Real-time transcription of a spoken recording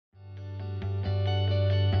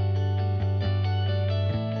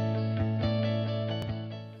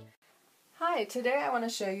Hi, today I want to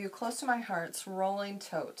show you Close to My Heart's Rolling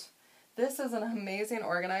Tote. This is an amazing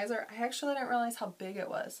organizer. I actually didn't realize how big it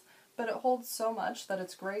was, but it holds so much that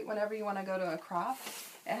it's great whenever you want to go to a crop.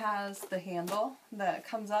 It has the handle that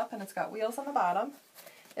comes up and it's got wheels on the bottom.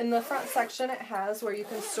 In the front section it has where you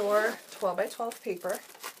can store 12 by 12 paper.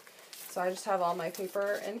 So I just have all my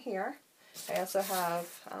paper in here. I also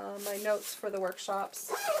have my notes for the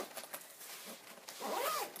workshops.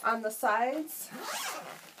 On the sides,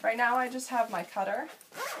 right now I just have my cutter,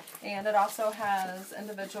 and it also has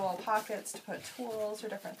individual pockets to put tools or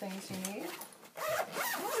different things you need.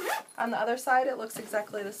 On the other side it looks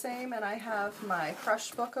exactly the same, and I have my crush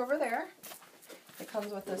book over there. It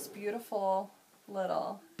comes with this beautiful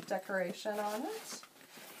little decoration on it,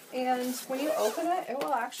 and when you open it, it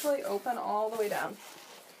will actually open all the way down.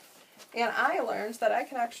 And I learned that I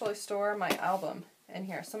can actually store my album in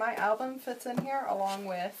here. So my album fits in here along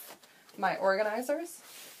with my organizers.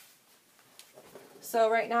 So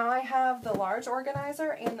right now I have the large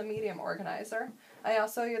organizer and the medium organizer. I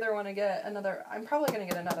also either want to get another, I'm probably going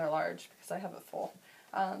to get another large because I have it full.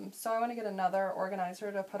 So I want to get another organizer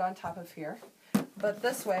to put on top of here. But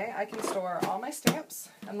this way I can store all my stamps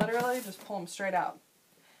and literally just pull them straight out.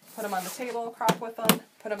 Put them on the table, crop with them,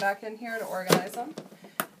 put them back in here to organize them.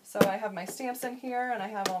 So I have my stamps in here, and I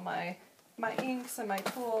have all my inks and my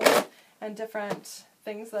tools and different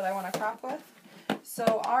things that I want to crop with.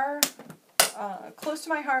 So our Close to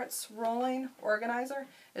My Heart's rolling organizer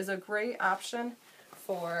is a great option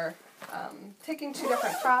for taking two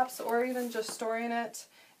different crops, or even just storing it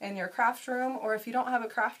in your craft room. Or if you don't have a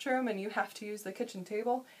craft room and you have to use the kitchen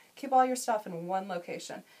table, keep all your stuff in one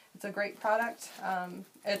location. It's a great product.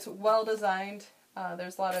 It's well designed.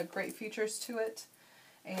 There's a lot of great features to it,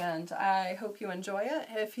 and I hope you enjoy it.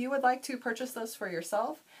 If you would like to purchase this for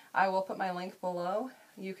yourself, I will put my link below.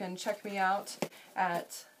 You can check me out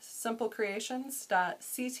at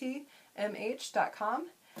simplecreations.ctmh.com.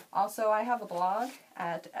 Also, I have a blog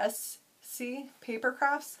at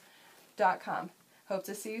scpapercrafts.com. Hope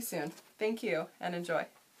to see you soon. Thank you, and enjoy.